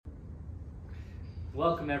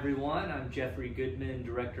Welcome everyone, I'm Jeffrey Goodman,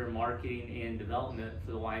 Director of Marketing and Development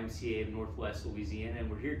for the YMCA of Northwest Louisiana, and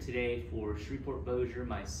we're here today for Shreveport-Bossier,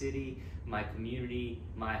 my city, my community,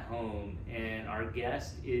 my home, and our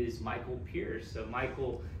guest is Michael Pierce. So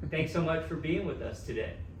Michael, thanks so much for being with us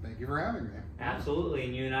today. Thank you for having me. Absolutely,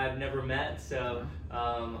 and you and I have never met, so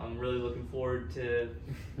I'm really looking forward to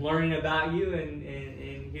learning about you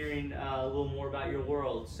and hearing a little more about your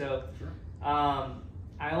world. So. Sure.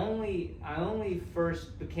 I only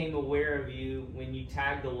first became aware of you when you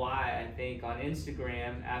tagged the Y, I think, on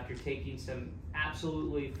Instagram after taking some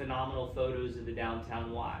absolutely phenomenal photos of the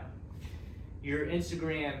downtown Y. Your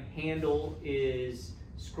Instagram handle is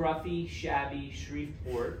Scruffy Shabby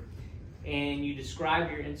Shreveport, and you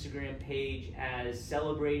describe your Instagram page as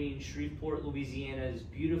celebrating Shreveport, Louisiana's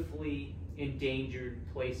beautifully endangered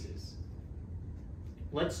places.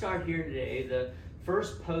 Let's start here today. The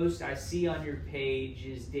first post I see on your page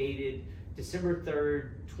is dated December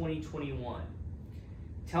 3rd, 2021.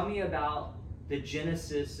 Tell me about the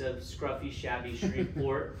genesis of Scruffy Shabby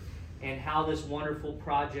Shreveport and how this wonderful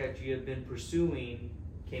project you have been pursuing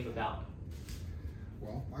came about.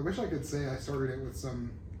 Well, I wish I could say I started it with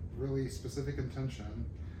some really specific intention.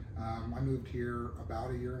 I moved here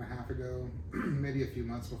about a year and a half ago, maybe a few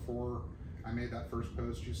months before I made that first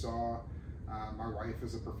post you saw. My wife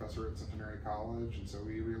is a professor at Centenary College, and so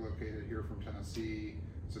we relocated here from Tennessee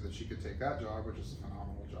so that she could take that job, which is a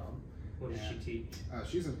phenomenal job. What does she teach?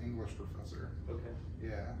 She's an English professor. Okay.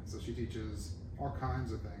 Yeah, so she teaches all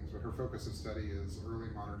kinds of things, but her focus of study is early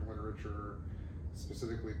modern literature,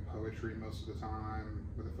 specifically poetry most of the time,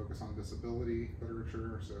 with a focus on disability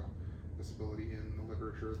literature, so disability in the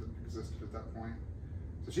literature that existed at that point.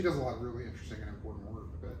 So she does a lot of really interesting and important work,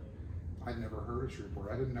 but I'd never heard of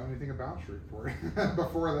Shreveport. I didn't know anything about Shreveport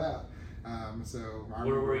before that.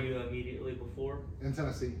 Where were you immediately before? In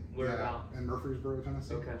Tennessee. Where yeah, about? In Murfreesboro,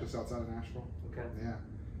 Tennessee, okay. Just outside of Nashville. Okay. Yeah.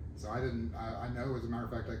 So I know, as a matter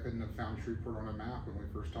of fact, I couldn't have found Shreveport on a map when we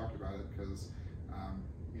first talked about it because,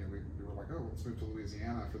 we were like, oh, let's move to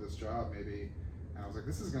Louisiana for this job maybe. And I was like,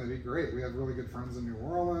 this is going to be great. We have really good friends in New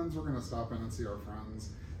Orleans. We're going to stop in and see our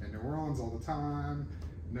friends in New Orleans all the time.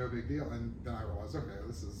 No big deal. And then I realized, okay,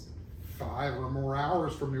 this is 5 or more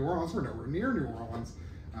hours from New Orleans. We're nowhere near New Orleans.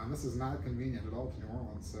 This is not convenient at all to New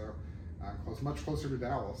Orleans. So much closer to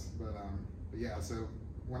Dallas. But yeah, so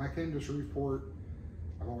when I came to Shreveport,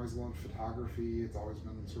 I've always loved photography. It's always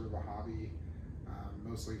been sort of a hobby,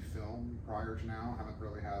 mostly film prior to now. I haven't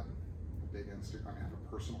really had a big Instagram. I have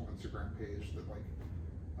a personal Instagram page that like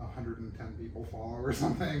 110 people follow or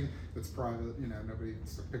something. That's private, nobody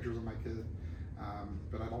took pictures of my kid.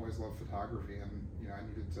 But I've always loved photography, and I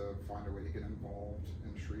needed to find a way to get involved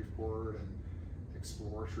in Shreveport and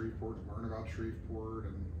explore Shreveport and learn about Shreveport,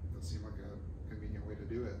 and that seemed like a convenient way to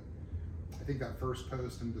do it. I think that first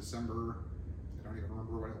post in December, I don't even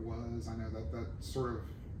remember what it was. I know that sort of,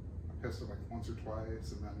 I posted like once or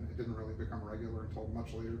twice, and then it didn't really become regular until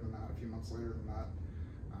much later than that, a few months later than that,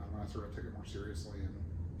 when I sort of took it more seriously and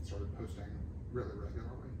started posting really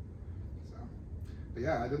regularly. But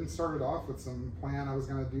yeah, I didn't start it off with some plan I was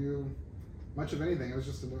going to do much of anything. It was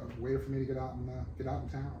just a way for me to get out in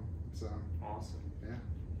town. So awesome. Yeah,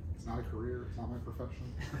 it's not a career. It's not my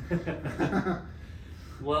profession.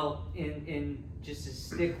 Well, in just to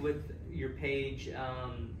stick with your page,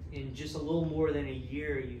 in just a little more than a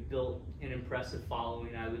year, you've built an impressive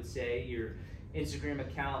following. I would say your Instagram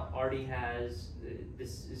account already has.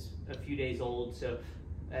 This is a few days old, so.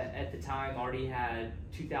 At the time already had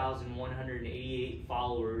 2,188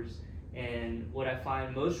 followers, and what I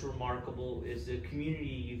find most remarkable is the community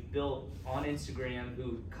you've built on Instagram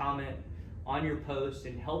who comment on your posts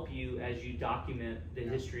and help you as you document the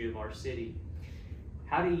history of our city.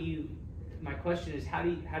 My question is, how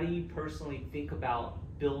do you personally think about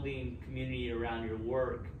building community around your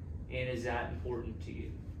work, and is that important to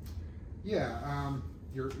you? Yeah,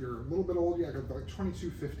 you're a little bit old. Yeah, like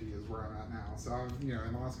 2250 is where I'm at now. So in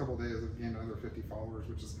the last couple of days I've gained another 50 followers,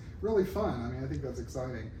 which is really fun. I mean, I think that's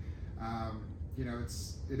exciting.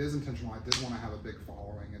 It is intentional. I did want to have a big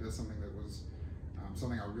following. It is something that was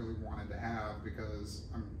something I really wanted to have because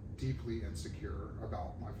I'm deeply insecure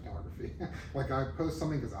about my photography. Like I post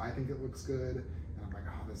something because I think it looks good, and I'm like,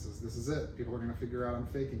 oh, this is it. People are going to figure out I'm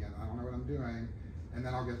faking it. I don't know what I'm doing. And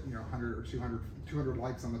then I'll get 100 or 200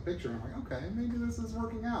 likes on the picture, and I'm like, okay, maybe this is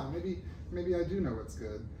working out. Maybe I do know it's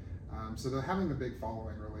good. So having the big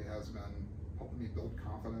following really has been helping me build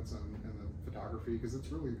confidence in the photography, because it's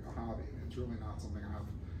really a hobby. It's really not something I have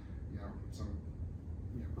some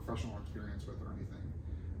professional experience with or anything.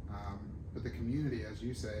 But the community, as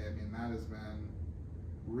you say, I mean, that has been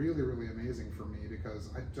really, really amazing for me because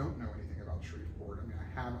I don't know anything about Shreveport. I mean,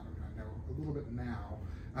 I know a little bit now,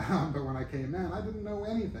 but when I came in, I didn't know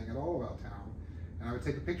anything at all about town. And I would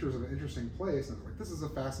take pictures of an interesting place, and I was like, this is a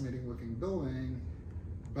fascinating looking building,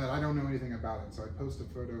 but I don't know anything about it. So I'd post a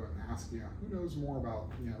photo and ask, who knows more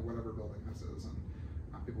about, whatever building this is. And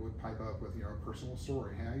people would pipe up with, a personal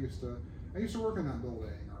story. Hey, I used to work in that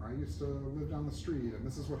building, or I used to live down the street, and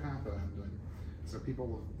this is what happened. And so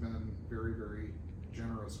people have been very, very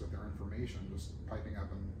generous with their information, just piping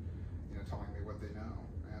up and, telling me what they know.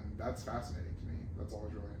 And that's fascinating to me. That's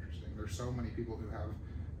always really interesting. There's so many people who have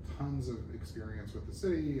tons of experience with the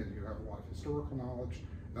city and who have a lot of historical knowledge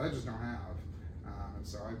that I just don't have. And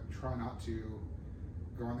so I try not to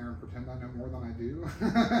go in there and pretend I know more than I do.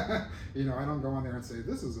 I don't go in there and say,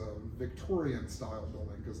 this is a Victorian style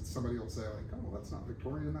building, because somebody will say like, oh, that's not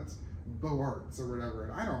Victorian, that's Beaux Arts or whatever,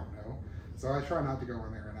 and I don't know. So I try not to go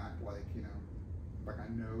in there and act like, like I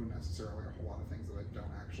know necessarily a whole lot of things that I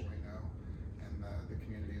don't actually know. And the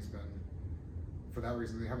community's been, for that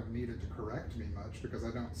reason, they haven't needed to correct me much, because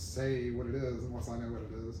I don't say what it is unless I know what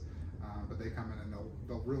it is. But they come in and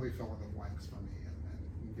they'll really fill in the blanks for me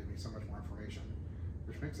and give me so much more information,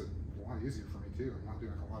 which makes it a lot easier for me too. I'm not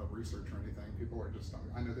doing a lot of research or anything. People are just,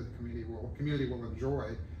 I know that the community will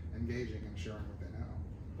enjoy engaging and sharing what they know.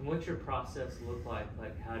 And what's your process look like?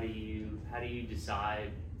 Like, how do you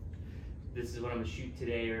decide this is what I'm gonna shoot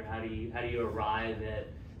today, or how do you arrive at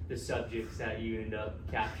the subjects that you end up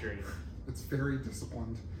capturing? It's very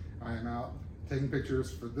disciplined. I am out taking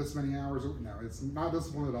pictures for this many hours. No, it's not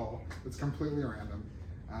disciplined at all. It's completely random.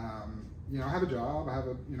 I have a job. I have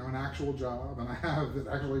an actual job, and it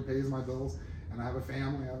actually pays my bills. And I have a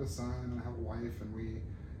family. I have a son, and I have a wife,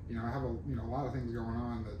 and I have a lot of things going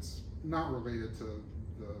on that's not related to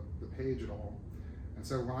the page at all. And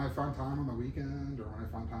so when I find time on the weekend, or when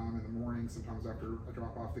I find time in the morning, sometimes after I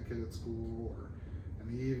drop off the kid at school, or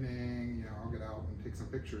in the evening, I'll get out and take some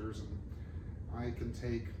pictures, and I can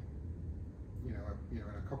take, in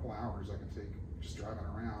a couple hours, I can take just driving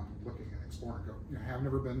around, looking and exploring. I've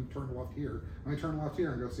never been turned left here. Let me turn left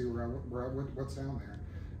here and go see what's down there.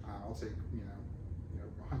 I'll take,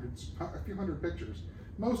 a few hundred pictures,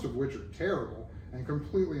 most of which are terrible and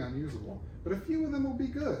completely unusable, but a few of them will be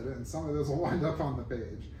good, and some of those will wind up on the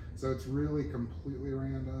page. So it's really completely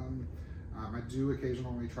random. I do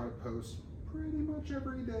occasionally try to post pretty much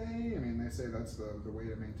every day. I mean, they say that's the way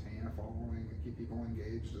to maintain a following and keep people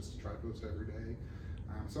engaged, is to try to post every day.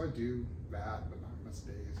 So I do that, but I miss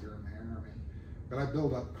days here and there. But I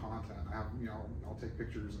build up content. I have, I'll take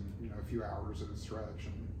pictures in, a few hours at a stretch,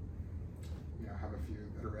 and, have a few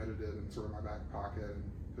that are edited and sort of my back pocket, and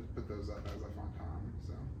put those up as I find time.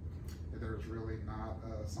 So there's really not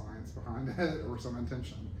a science behind it or some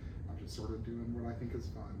intention. I'm just sort of doing what I think is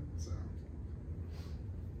fun. So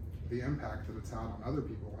the impact that it's had on other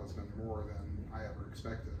people has been more than I ever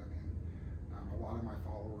expected. I mean, a lot of my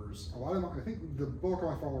followers, I think the bulk of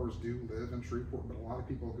my followers do live in Shreveport, but a lot of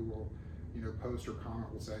people who will, post or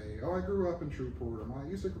comment will say, oh, I grew up in Shreveport, or I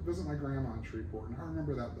used to visit my grandma in Shreveport, and I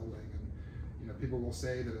remember that building. And, people will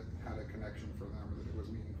say that it had a connection for them, or that it was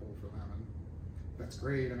meaningful for them. And that's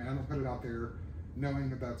great. I mean, I don't put it out there knowing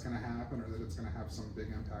that that's going to happen, or that it's going to have some big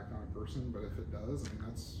impact on a person, but if it does, I mean,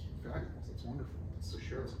 that's fabulous. That's wonderful. That's, for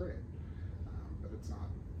sure. That's great. But it's not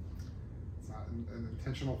an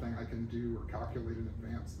intentional thing I can do or calculate in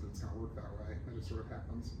advance that it's going to work that way. It just sort of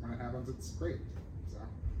happens. When it happens, it's great. So.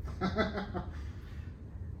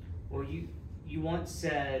 Well, you once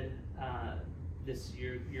said, this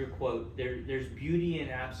your quote, there's beauty in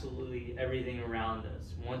absolutely everything around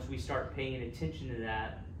us. Once we start paying attention to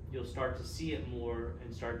that, you'll start to see it more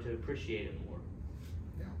and start to appreciate it more.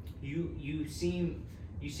 Yeah. You seem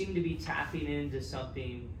to be tapping into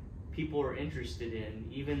something people are interested in,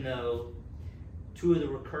 even though two of the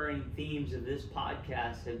recurring themes of this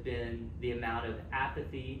podcast have been the amount of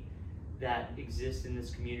apathy that exists in this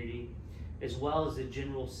community, as well as a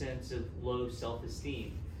general sense of low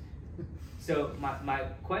self-esteem. So my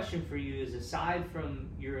question for you is, aside from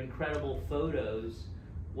your incredible photos,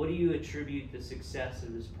 what do you attribute the success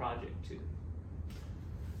of this project to?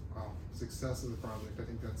 Well, success of the project, I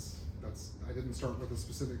think that's I didn't start with a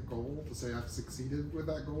specific goal to say I've succeeded with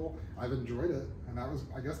that goal. I've enjoyed it, and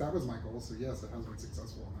I guess that was my goal. So yes, it has been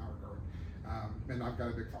successful in that regard. And I've got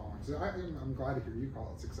a big following, so I'm glad to hear you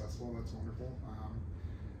call it successful. That's wonderful.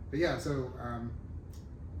 But yeah, so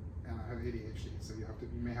and I have ADHD, so you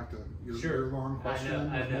may have to your long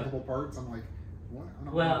question with multiple parts. I'm like,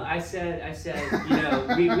 what? I said,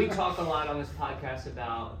 we talk a lot on this podcast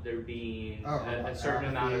about there being a certain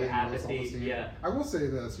amount of apathy. Yeah. I will say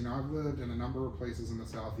this, I've lived in a number of places in the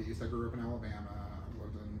Southeast. I grew up in Alabama. I've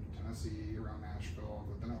lived in Tennessee, around Nashville, I've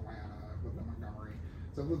lived in Atlanta, I've lived in Montgomery.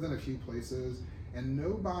 So I've lived in a few places, and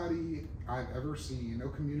nobody I've ever seen, no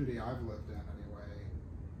community I've lived in anyway,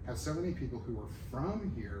 has so many people who are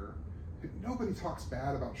from here. Nobody talks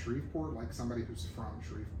bad about Shreveport like somebody who's from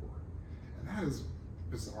Shreveport. And that is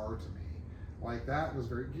bizarre to me. Like, that was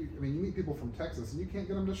very, I mean, you meet people from Texas and you can't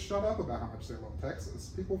get them to shut up about how much they love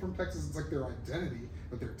Texas. People from Texas, it's like their identity,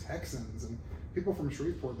 but they're Texans. And people from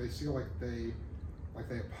Shreveport, they feel like they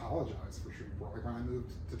apologize for Shreveport. Like when I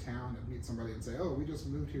moved to town and meet somebody and say, oh, we just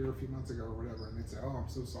moved here a few months ago or whatever, and they'd say, oh, I'm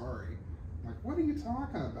so sorry. I'm like, what are you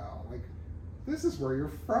talking about? Like, this is where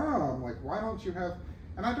you're from. Like, why don't you have,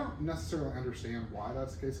 and I don't necessarily understand why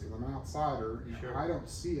that's the case, because I'm an outsider. You know, Sure. I don't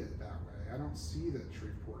see it that way. I don't see that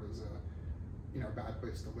Shreveport is a bad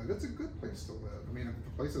place to live. It's a good place to live. I mean, at the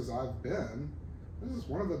places I've been, this is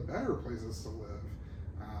one of the better places to live.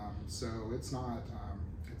 So it's not,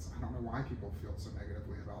 I don't know why people feel so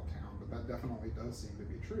negatively about town, but that definitely does seem to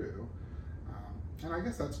be true. And I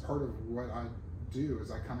guess that's part of what I do,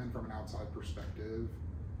 is I come in from an outside perspective.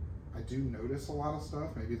 I do notice a lot of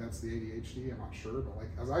stuff. Maybe that's the ADHD, I'm not sure, but like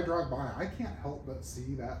as I drive by, I can't help but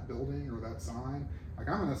see that building or that sign. Like,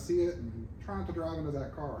 I'm gonna see it and try not to drive into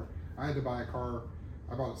that car. I had to buy a car.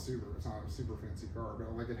 I bought a Subaru. It's not a super fancy car,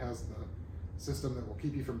 but like, it has the system that will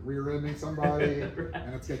keep you from rear-ending somebody, Right.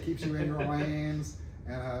 and it keeps you in your lanes.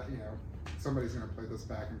 And somebody's gonna play this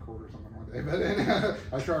back in court or something one day.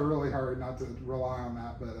 But I try really hard not to rely on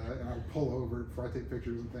that. But and I'll pull over before I take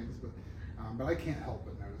pictures and things. But I can't help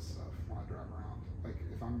but notice stuff when I drive around. Like,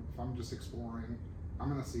 if I'm just exploring, I'm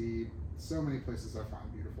gonna see so many places I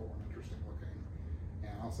find beautiful and interesting looking,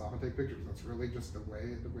 and I'll stop and take pictures. That's really just the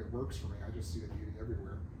way it works for me. I just see the beauty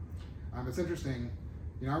everywhere. It's interesting.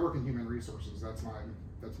 I work in human resources. That's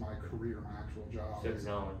my career, my actual job.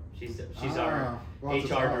 So Ellen, she's our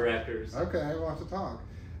HR director. So. Okay, we'll have to talk.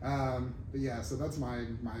 But yeah, so that's my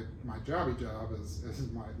jobby job is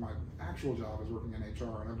my actual job is working in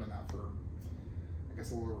HR, and I've done that for, I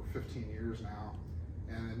guess, a little over 15 years now.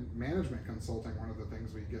 And in management consulting, one of the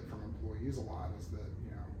things we get from employees a lot is that,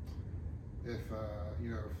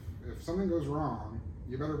 if something goes wrong,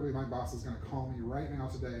 you better believe my boss is going to call me right now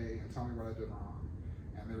today and tell me what I did wrong,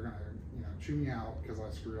 and they're going to chew me out because I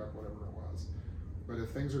screwed up whatever it was. But if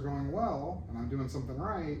things are going well and I'm doing something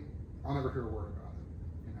right, I'll never hear a word about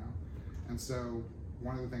it. And so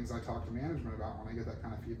one of the things I talk to management about when I get that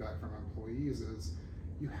kind of feedback from employees is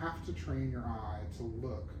you have to train your eye to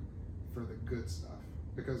look for the good stuff,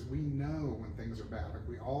 because we know when things are bad. Like,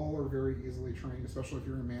 we all are very easily trained, especially if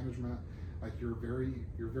you're in management. Like, you're very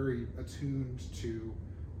attuned to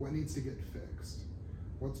what needs to get fixed,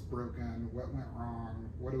 what's broken, what went wrong,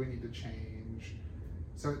 what do we need to change.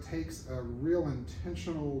 So it takes a real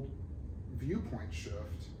intentional viewpoint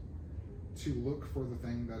shift to look for the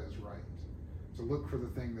thing that is right, to look for the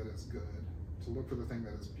thing that is good, to look for the thing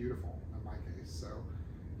that is beautiful, in my case. So,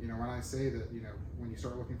 when I say that, when you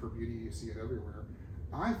start looking for beauty, you see it everywhere,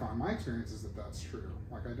 I find my experience is that that's true.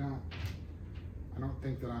 Like, I don't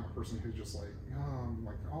think that I'm a person who's just like,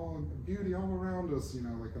 like, all beauty all around us,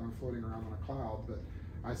 like that I'm floating around on a cloud, but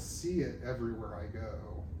I see it everywhere I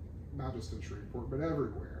go, not just in Shreveport, but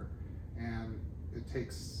everywhere. And it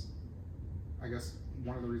takes, I guess,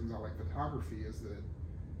 one of the reasons I like photography is that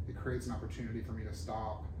it creates an opportunity for me to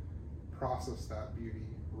stop, process that beauty,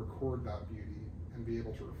 record that beauty, and be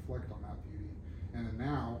able to reflect on that beauty, and then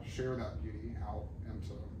now share that beauty out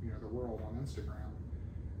into the world on Instagram.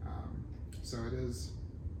 So it is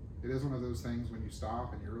one of those things when you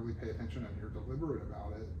stop and you really pay attention and you're deliberate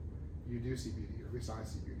about it, you do see beauty, or at least I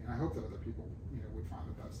see beauty, and I hope that other people would find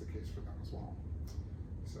that that's the case for them as well.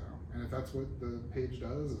 So, and if that's what the page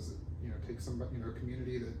does, is it takes somebody, a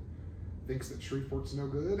community that thinks that Shreveport's no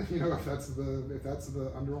good, if that's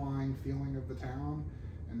the underlying feeling of the town,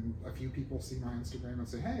 and a few people see my Instagram and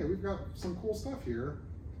say, hey, we've got some cool stuff here,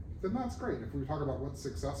 then that's great. If we talk about what's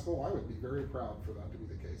successful, I would be very proud for that to be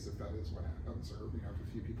the case, if that is what happens, or if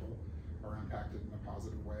a few people are impacted in a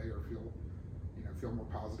positive way, or feel more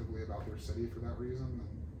positively about their city for that reason, then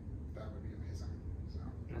that would be amazing. So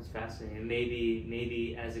that's fascinating.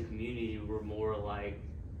 Maybe as a community, we're more like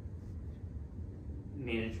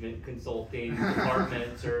management consulting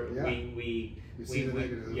departments, or yeah.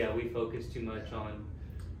 we focus too much on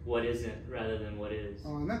what isn't rather than what is.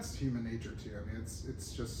 Oh, and that's human nature too. I mean,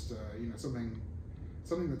 it's just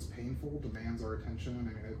something that's painful demands our attention. I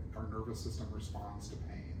mean, our nervous system responds to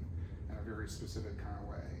pain in a very specific kind of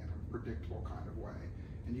way, in a predictable kind of way,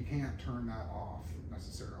 and you can't turn that off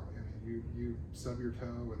necessarily. I mean, you stub your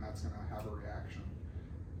toe, and that's going to have a reaction.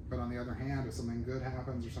 But on the other hand, if something good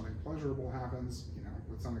happens or something pleasurable happens,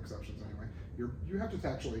 with some exceptions anyway, you have to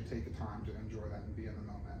actually take the time to enjoy that and be in the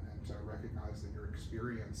moment and to recognize that you're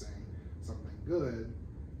experiencing something good,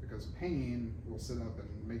 because pain will sit up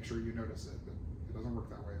and make sure you notice it, but it doesn't work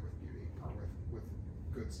that way with beauty or with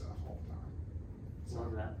good stuff all the time. So,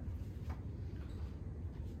 love that.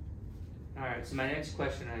 All right, so my next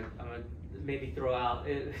question I'm going to maybe throw out,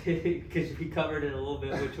 because we covered it a little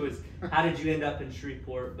bit, which was, how did you end up in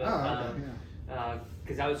Shreveport? But,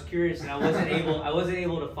 because I was curious and I wasn't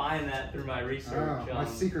able to find that through my research. My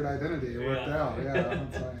secret identity worked out.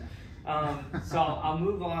 So I'll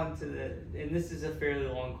move on to and this is a fairly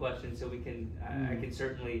long question, so we can I can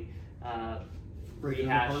certainly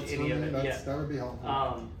rehash any of it. That would be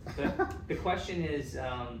helpful. But the question is,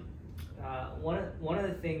 one of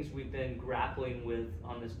the things we've been grappling with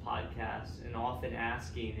on this podcast and often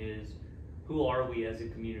asking is, who are we as a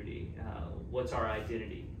community? What's our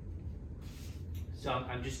identity? So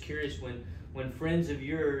I'm just curious, when friends of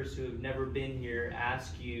yours who have never been here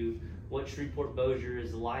ask you what Shreveport-Bossier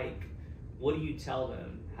is like, what do you tell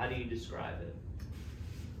them? How do you describe it?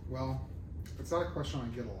 Well, it's not a question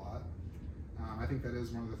I get a lot. I think that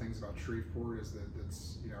is one of the things about Shreveport, is that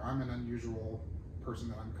it's, I'm an unusual person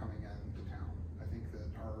that I'm coming into town. I think that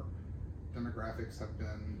our demographics have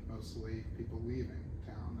been mostly people leaving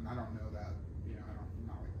town, and I don't know that, I'm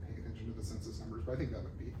not like paying attention to the census numbers, but I think that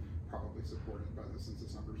would be probably supported by the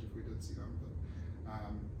census numbers if we did see them. But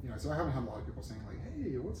so I haven't had a lot of people saying like,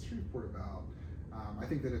 "Hey, what's Shreveport about?" I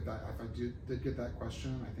think that if I did get that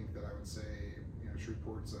question, I think that I would say,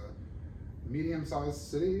 Shreveport's a medium-sized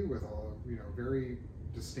city with a very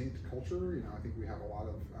distinct culture. I think we have a lot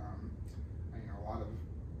of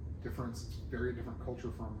very different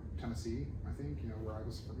culture from Tennessee. I think where I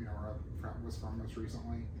was from most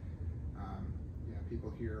recently.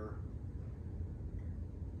 People here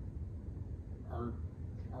are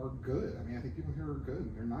good. I think people here are good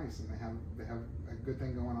and they're nice and they have a good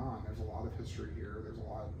thing going on. There's a lot of history here. There's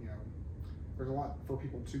a lot for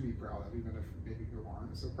people to be proud of, even if maybe people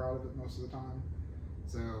aren't so proud of it most of the time.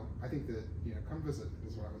 So I think that come visit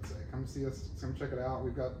is what I would say. Come see us. Come check it out.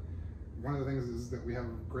 We've got, one of the things is that we have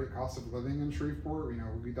a great cost of living in Shreveport.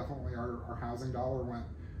 We definitely, our housing dollar went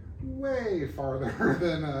way farther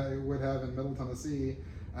than it would have in Middle Tennessee.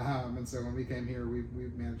 And so when we came here, we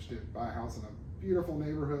managed to buy a house in a beautiful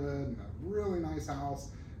neighborhood and a really nice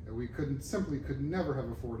house that we could never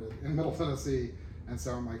have afforded in Middle Tennessee. And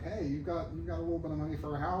so I'm like, hey, you've got a little bit of money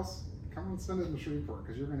for a house, come and spend it in Shreveport,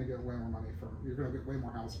 because you're going to get way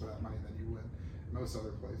more house for that money than you would most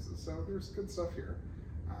other places. So there's good stuff here.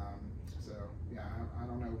 I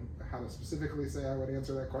don't know how to specifically say I would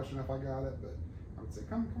answer that question if I got it, but I would say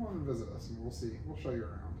come on and visit us and we'll show you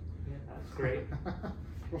around. Yeah, that's great.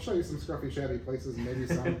 We'll show you some scruffy, shabby places, and maybe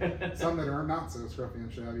some that are not so scruffy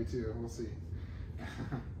and shabby too. We'll see.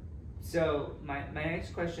 So my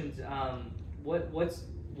next question's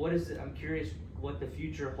what is it? I'm curious what the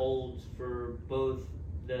future holds for both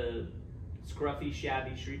the Scruffy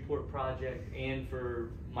Shabby Shreveport project and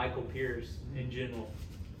for Michael Pierce in general.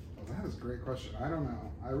 Well, that is a great question. I don't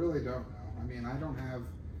know. I really don't know. I don't have.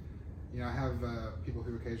 I have people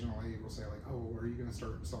who occasionally will say like, "Oh, are you going to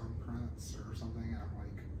start selling prints or something?" And I'm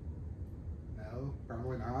like, "No,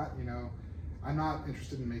 probably not." I'm not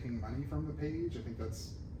interested in making money from the page. I think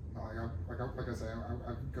that's like I say,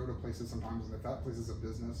 I go to places sometimes, and if that place is a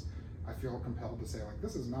business, I feel compelled to say like,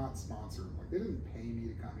 "This is not sponsored. Like they didn't pay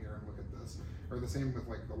me to come here and look at this." Or the same with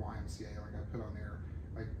like the YMCA. Like I put on there,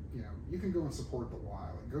 like you can go and support the Y.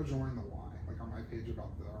 Like go join the Y. Like on my page or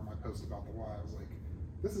my post about the Y, I was like,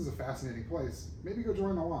 this is a fascinating place. Maybe go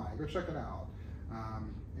join the Y. Go check it out.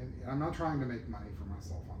 And I'm not trying to make money for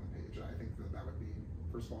myself on the page. I think that would be,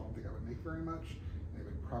 first of all, I don't think I would make very much. It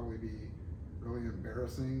would probably be really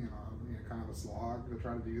embarrassing and kind of a slog to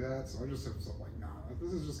try to do that. So I just have something like, nah,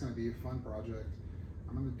 this is just going to be a fun project.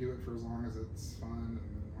 I'm going to do it for as long as it's fun.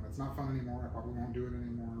 And when it's not fun anymore, I probably won't do it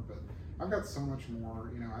anymore. But I've got so much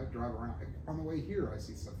more. I drive around. On the way here, I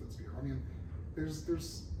see stuff that's beautiful.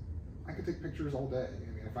 I could take pictures all day.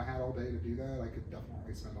 If I had all day to do that, I could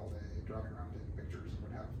definitely spend all day driving around taking pictures and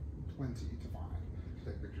would have plenty to find to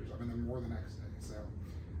take pictures of, and then more the next day. So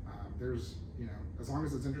there's, as long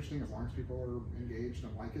as it's interesting, as long as people are engaged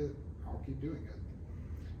and like it, I'll keep doing it.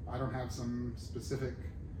 I don't have some specific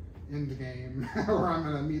end game where I'm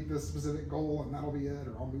going to meet this specific goal and that'll be it,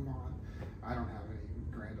 or I'll move on. I don't have any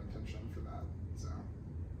grand intention for that. So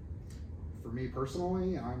for me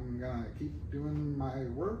personally, I'm going to keep doing my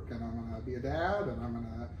work, and I'm going to be a dad, and I'm going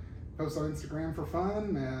to post on Instagram for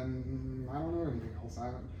fun, and I don't know anything else.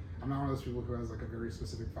 I'm not one of those people who has like a very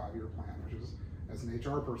specific 5-year plan, which is, as an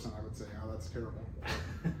HR person, I would say, oh, that's terrible.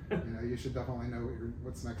 You know, you should definitely know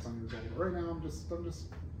what's next on your agenda. Right now, I'm just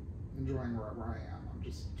enjoying where I am. I'm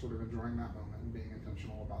just sort of enjoying that moment and being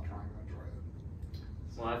intentional about trying to enjoy it.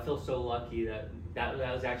 Well, I feel so lucky that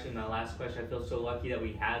was actually my last question. I feel so lucky that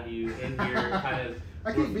we have you in here, kind of.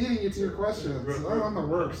 I keep beating you to your questions. I'm the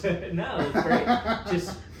worst. No, it's great.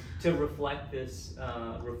 Just to reflect this,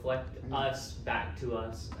 reflect us back to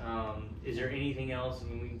us. Is there anything else? I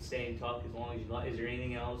mean, we can stay and talk as long as you like. Is there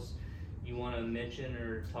anything else you want to mention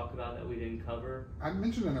or talk about that we didn't cover? I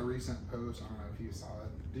mentioned in a recent post, I don't know if you saw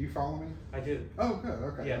it. Do you follow me? I do. Oh, good.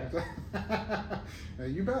 Okay. Yeah.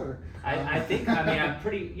 You better. I think, I mean, I'm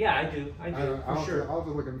pretty, yeah, I do, for sure. I'll have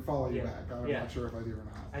to look and follow you Yeah. back. I'm Yeah. not sure if I do or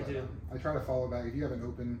not. I do. I try to follow back. If you have an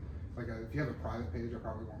open, if you have a private page, I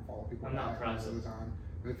probably won't follow people I'm not back most of private. the time.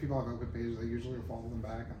 But if people have open pages, I usually will follow them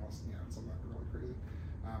back unless, it's something really crazy.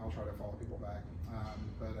 I'll try to follow people back.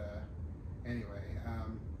 Anyway,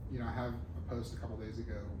 I have a post a couple days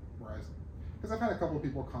ago where because I've had a couple of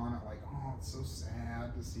people comment like, "Oh, it's so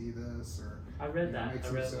sad to see this," or I read that. It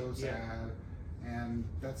makes me so sad, and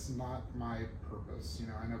that's not my purpose.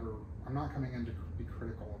 I'm not coming in to be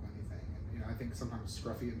critical of anything. And I think sometimes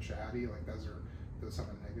scruffy and shabby, like those have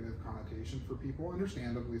a negative connotation for people,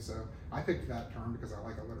 understandably so. I picked that term because I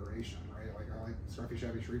like alliteration, right? Like I like scruffy,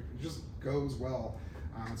 shabby, Shreveport. It just goes well.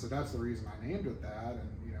 So that's the reason I named it that. And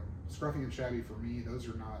scruffy and shabby for me, those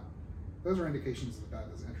are indications that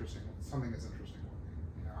is interesting. Something is interesting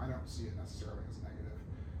looking. I don't see it necessarily as negative.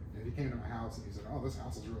 If you came to my house and you said, "Oh, this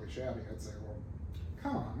house is really shabby," I'd say, "Well,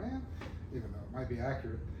 come on, man," even though it might be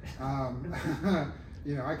accurate. I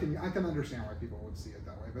can understand why people would see it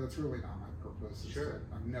that way, but it's really not my purpose. Sure.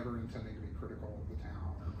 I'm never intending to be critical of the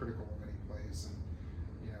town or critical of any place, and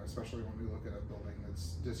especially when we look at a building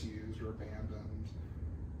that's disused or abandoned.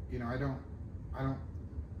 I don't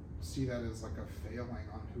see that as like a failing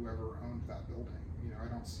on whoever owned that building. I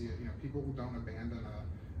don't see it. People don't abandon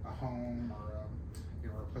a home or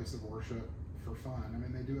a place of worship for fun. I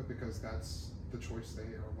mean, they do it because that's the choice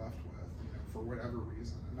they are left with, for whatever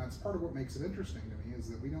reason. And that's part of what makes it interesting to me is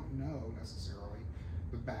that we don't know necessarily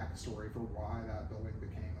the backstory for why that building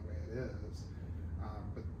became the way it is.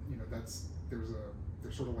 But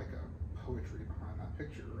there's sort of like a poetry behind that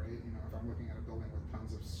picture, right? If I'm looking at a building with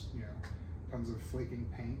tons of flaking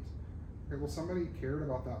paint. Okay, well, somebody cared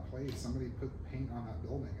about that place. Somebody put paint on that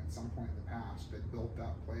building at some point in the past. They built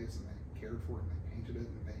that place and they cared for it and they painted it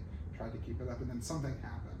and they tried to keep it up. And then something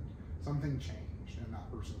happened. Something changed in that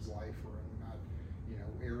person's life or in that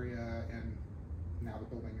area, and now the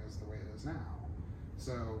building is the way it is now.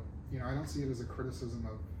 So I don't see it as a criticism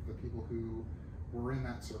of the people who were in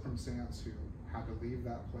that circumstance, who had to leave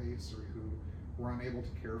that place, or who were unable to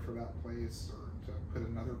care for that place, or to put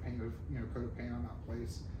another coat of paint on that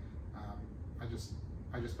place.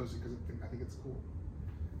 I just posted because I think it's cool,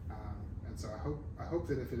 and so I hope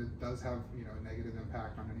that if it does have a negative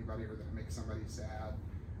impact on anybody, or that it makes somebody sad,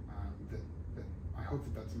 that I hope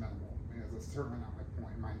that that's minimal, because that's certainly not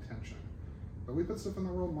my intention. But we put stuff in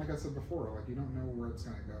the world, and like I said before, like you don't know where it's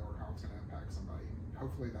going to go or how it's going to impact somebody.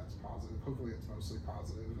 Hopefully that's positive. Hopefully it's mostly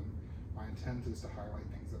positive, and my intent is to highlight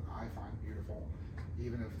things that I find beautiful,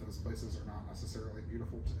 even if those places are not necessarily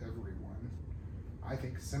beautiful to everyone. I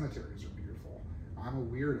think cemeteries are beautiful. I'm a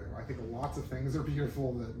weirdo. I think lots of things are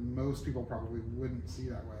beautiful that most people probably wouldn't see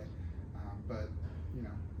that way. But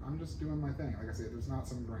I'm just doing my thing. Like I said, there's not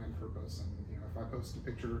some grand purpose. And if I post a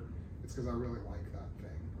picture, it's because I really like that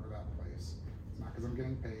thing or that place. It's not because I'm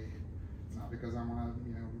getting paid. It's not because I want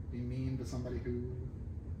to be mean to somebody who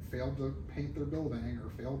failed to paint their building or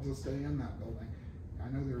failed to stay in that building. I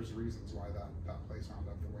know there's reasons why that place wound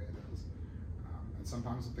up the way it is. And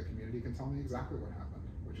sometimes the community can tell me exactly what happened,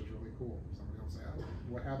 which is really cool. Somebody will say, "Oh,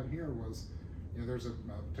 what happened here was,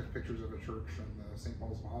 took pictures of a church in the St.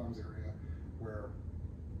 Paul's Bottoms area where,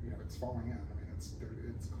 it's falling in. I mean,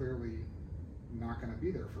 it's clearly not going to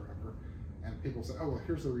be there forever." And people say, "Oh, well,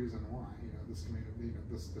 here's the reason why. This community,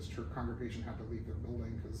 this church congregation had to leave their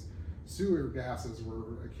building because sewer gases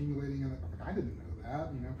were accumulating in it." I'm like, I didn't know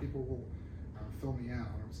that. People will fill me in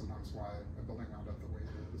on sometimes why a building wound up the way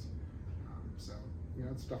it is. So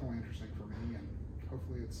it's definitely interesting for me, and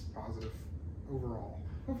hopefully it's positive overall.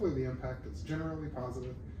 Hopefully the impact is generally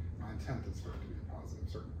positive. My intent is for it to be positive,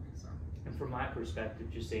 certainly. So. And from my perspective,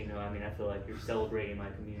 just so you know, I mean, I feel like you're celebrating my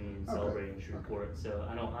community and celebrating Shreveport, so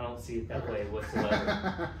I don't see it that way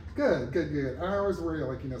whatsoever. Good. I always worry,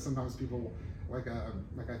 sometimes people like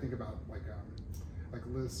I think about like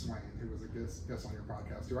Liz Swain, who was a guest on your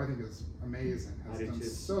podcast, who I think is amazing, has done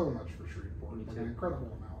so much for Shreveport, an incredible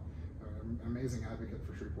amount, an amazing advocate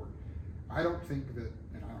for Shreveport. I don't think that,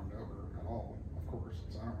 and I don't know her at all, of course,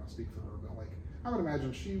 so I don't want to speak for her, but I would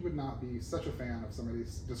imagine she would not be such a fan of somebody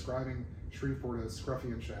describing Shreveport as scruffy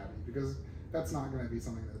and shabby, because that's not going to be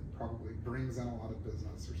something that probably brings in a lot of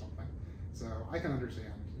business or something. So I can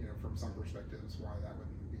understand, from some perspectives why that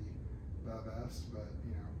wouldn't be the best, but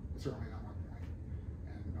it's certainly not my point.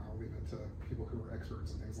 And I'll leave it to people who are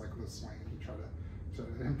experts in things like Liz Swain to try to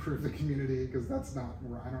improve the community, because that's not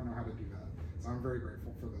where I don't know how to do that. So I'm very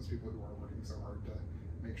grateful for those people who are working so hard to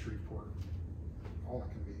make Shreveport all it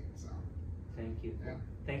can be. So thank you. Yeah.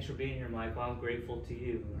 Thanks for being here, Michael. I'm grateful to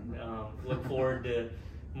you. Look forward to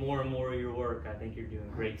more and more of your work. I think you're doing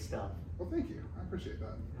great stuff. Well, thank you. I appreciate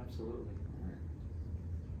that. Absolutely.